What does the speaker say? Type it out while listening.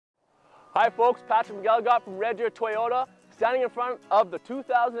Hi folks, Patrick McGilligot from Red Deer Toyota, standing in front of the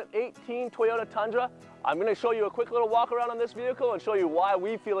 2018 Toyota Tundra. I'm going to show you a quick little walk around on this vehicle and show you why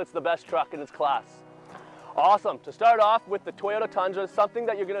we feel it's the best truck in its class. Awesome. To start off with the Toyota Tundra, something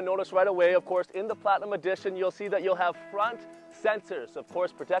that you're going to notice right away, of course, in the Platinum Edition, you'll see that you'll have front sensors, of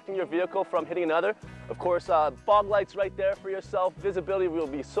course, protecting your vehicle from hitting another. Of course, fog lights right there for yourself. Visibility will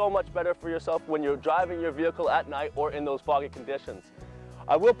be so much better for yourself when you're driving your vehicle at night or in those foggy conditions.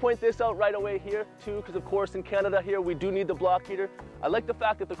 I will point this out right away here too, because of course in Canada here we do need the block heater. I like the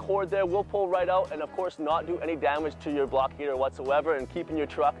fact that the cord there will pull right out and of course not do any damage to your block heater whatsoever and keeping your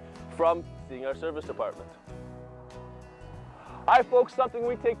truck from seeing our service department. Alright folks, something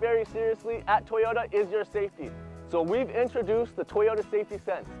we take very seriously at Toyota is your safety. So we've introduced the Toyota Safety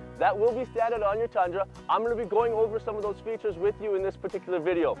Sense. That will be standard on your Tundra. I'm going to be going over some of those features with you in this particular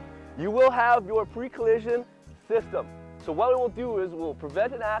video. You will have your pre-collision system. So what it will do is we'll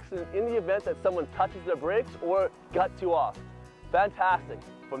prevent an accident in the event that someone touches their brakes or cuts you off. Fantastic.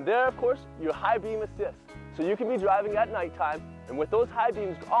 From there, of course, your high beam assist. So you can be driving at nighttime, and with those high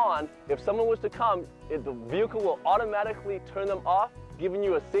beams on, if someone was to come, the vehicle will automatically turn them off, giving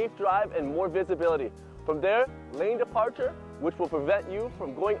you a safe drive and more visibility. From there, lane departure, which will prevent you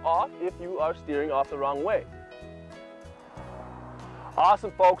from going off if you are steering off the wrong way.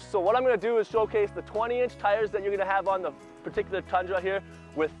 Awesome folks, so what I'm going to do is showcase the 20-inch tires that you're going to have on the particular Tundra here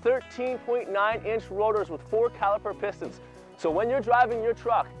with 13.9-inch rotors with 4 caliper pistons. So when you're driving your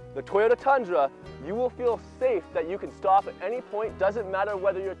truck, the Toyota Tundra, you will feel safe that you can stop at any point. Doesn't matter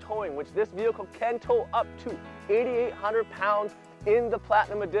whether you're towing, which this vehicle can tow up to 8,800 pounds in the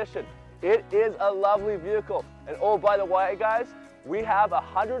Platinum Edition. It is a lovely vehicle. And oh, by the way guys, we have a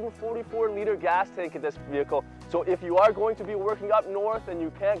 144-liter gas tank in this vehicle. So if you are going to be working up north and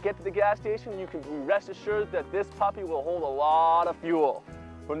you can't get to the gas station, you can be rest assured that this puppy will hold a lot of fuel.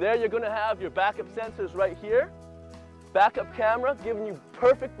 From there, you're going to have your backup sensors right here. Backup camera giving you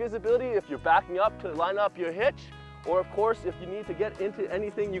perfect visibility if you're backing up to line up your hitch. Or of course, if you need to get into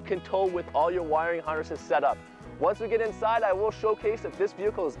anything, you can tow with all your wiring harnesses set up. Once we get inside, I will showcase that this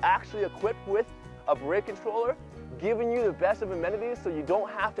vehicle is actually equipped with a brake controller, giving you the best of amenities so you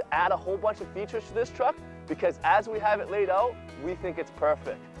don't have to add a whole bunch of features to this truck, because as we have it laid out, we think it's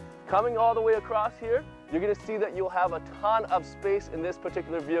perfect. Coming all the way across here, you're going to see that you'll have a ton of space in this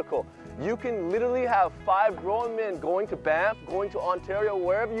particular vehicle. You can literally have 5 grown men going to Banff, going to Ontario,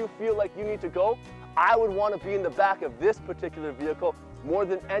 wherever you feel like you need to go. I would want to be in the back of this particular vehicle more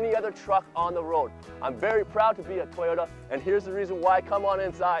than any other truck on the road. I'm very proud to be at Toyota, and here's the reason why. Come on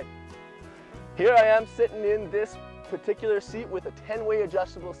inside. Here I am sitting in this particular seat with a 10-way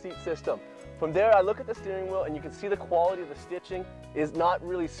adjustable seat system. From there, I look at the steering wheel and you can see the quality of the stitching is not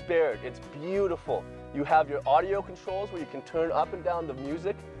really spared. It's beautiful. You have your audio controls where you can turn up and down the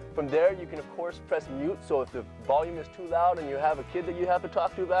music. From there, you can of course press mute, so if the volume is too loud and you have a kid that you have to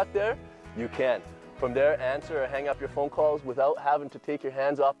talk to back there, you can. From there, answer or hang up your phone calls without having to take your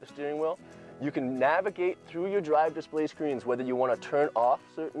hands off the steering wheel. You can navigate through your drive display screens, whether you want to turn off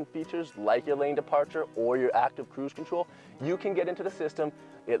certain features like your lane departure or your active cruise control. You can get into the system.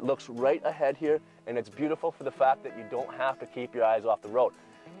 It looks right ahead here, and it's beautiful for the fact that you don't have to keep your eyes off the road.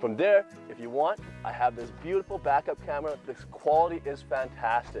 From there, if you want, I have this beautiful backup camera. This quality is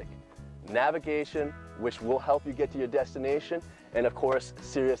fantastic. Navigation, which will help you get to your destination, and of course,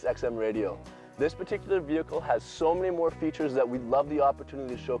 Sirius XM radio. This particular vehicle has so many more features that we'd love the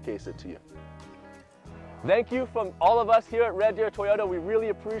opportunity to showcase it to you. Thank you from all of us here at Red Deer Toyota. We really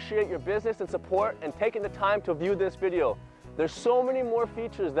appreciate your business and support and taking the time to view this video. There's so many more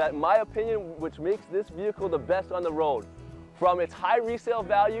features that, in my opinion, which makes this vehicle the best on the road. From its high resale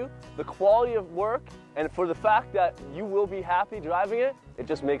value, the quality of work, and for the fact that you will be happy driving it, it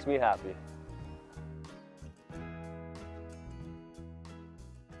just makes me happy.